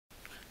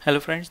Hello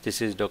friends,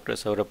 this is Dr.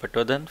 Sourabh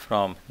Patwardhan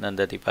from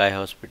Nandadip Eye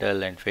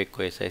Hospital and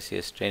FECO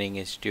SICS Training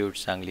Institute,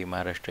 Sangli,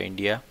 Maharashtra,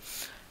 India.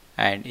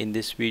 And in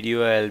this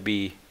video, I'll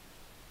be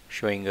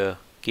showing a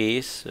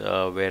case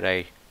where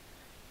I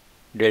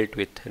dealt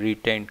with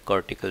retained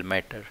cortical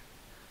matter.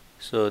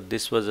 So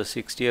this was a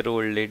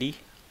 60-year-old lady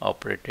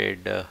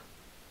operated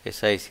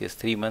SICS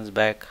 3 months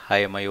back,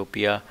 high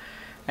myopia,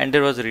 and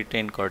there was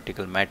retained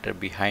cortical matter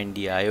behind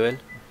the IOL.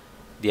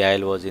 The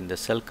IOL was in the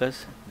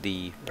sulcus.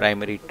 The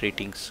primary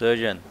treating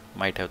surgeon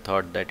might have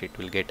thought that it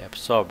will get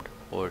absorbed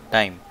over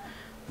time,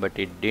 but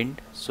it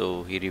didn't,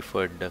 so he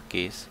referred the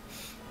case.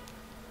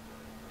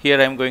 Here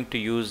I am going to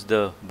use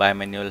the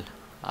bimanual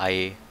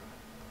IA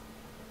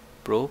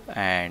probe,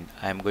 and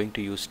I am going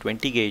to use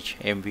 20 gauge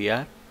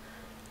MVR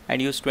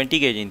and use 20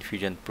 gauge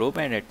infusion probe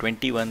and a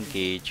 21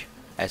 gauge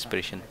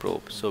aspiration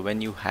probe. So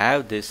when you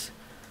have this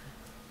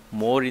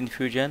more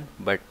infusion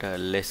but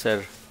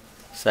lesser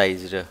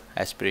sized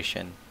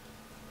aspiration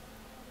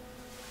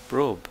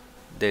probe,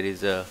 there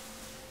is a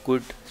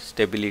good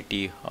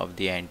stability of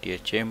the anterior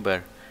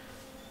chamber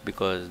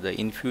because the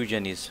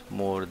infusion is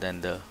more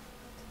than the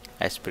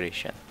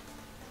aspiration.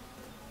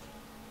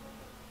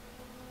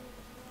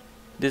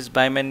 This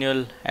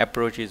bimanual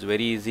approach is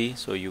very easy,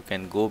 so you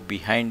can go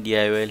behind the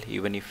IOL.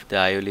 Even if the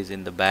IOL is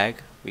in the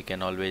bag, we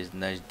can always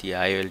nudge the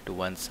IOL to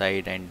one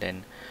side and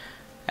then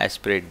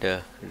aspirate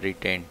the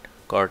retained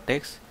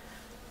cortex.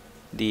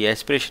 The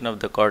aspiration of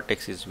the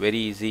cortex is very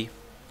easy,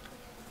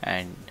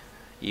 and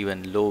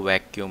even low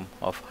vacuum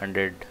of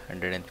 100-150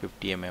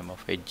 mm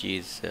of Hg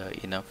is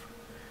enough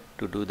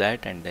to do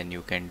that, and then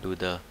you can do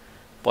the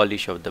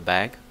polish of the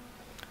bag.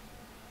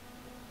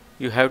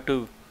 You have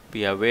to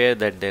be aware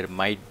that there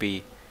might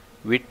be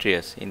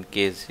vitreous in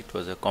case it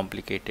was a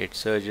complicated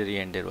surgery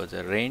and there was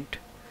a rent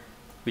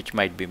which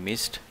might be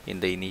missed in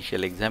the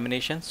initial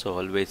examination, so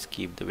always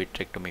keep the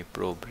vitrectomy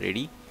probe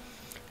ready,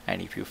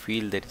 and if you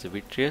feel there is a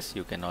vitreous,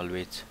 you can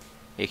always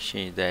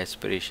exchange the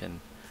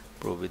aspiration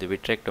probe with the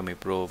vitrectomy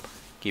probe,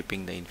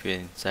 keeping the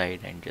infusion inside,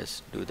 and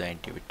just do the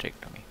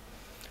anti-vitrectomy.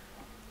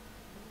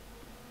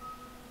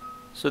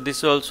 So this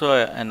is also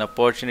an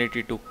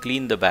opportunity to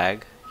clean the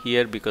bag.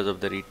 Here, because of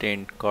the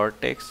retained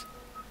cortex,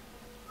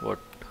 what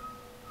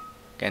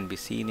can be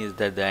seen is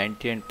that the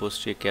anterior and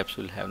posterior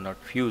capsule have not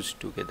fused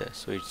together,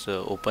 so it's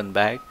an open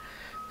bag.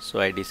 So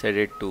I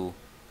decided to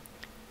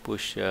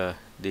push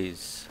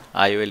this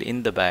IOL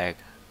in the bag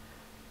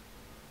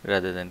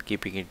rather than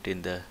keeping it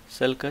in the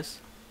sulcus.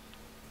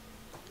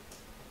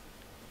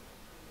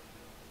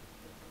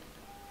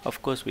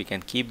 Of course, we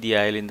can keep the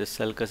IOL in the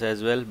sulcus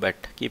as well, but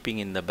keeping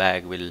in the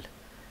bag will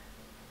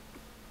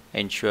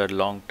ensure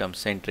long-term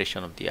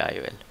centration of the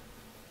IOL.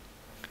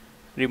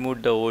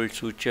 Remove the old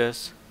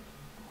sutures,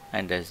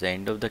 and that's the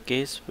end of the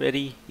case.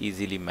 Very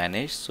easily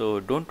managed,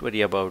 so don't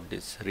worry about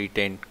this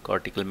retained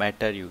cortical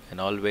matter. You can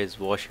always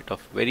wash it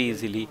off very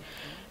easily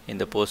in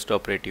the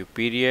post-operative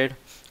period,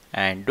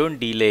 and don't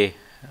delay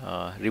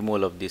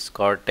removal of this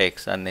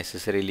cortex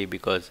unnecessarily,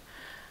 because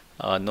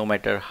no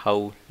matter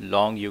how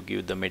long you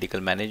give the medical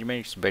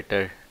management, it's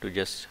better to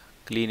just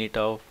clean it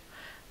off,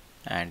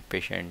 and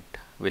patient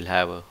will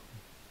have a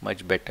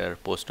much better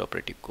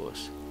post-operative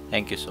course.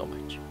 Thank you so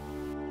much.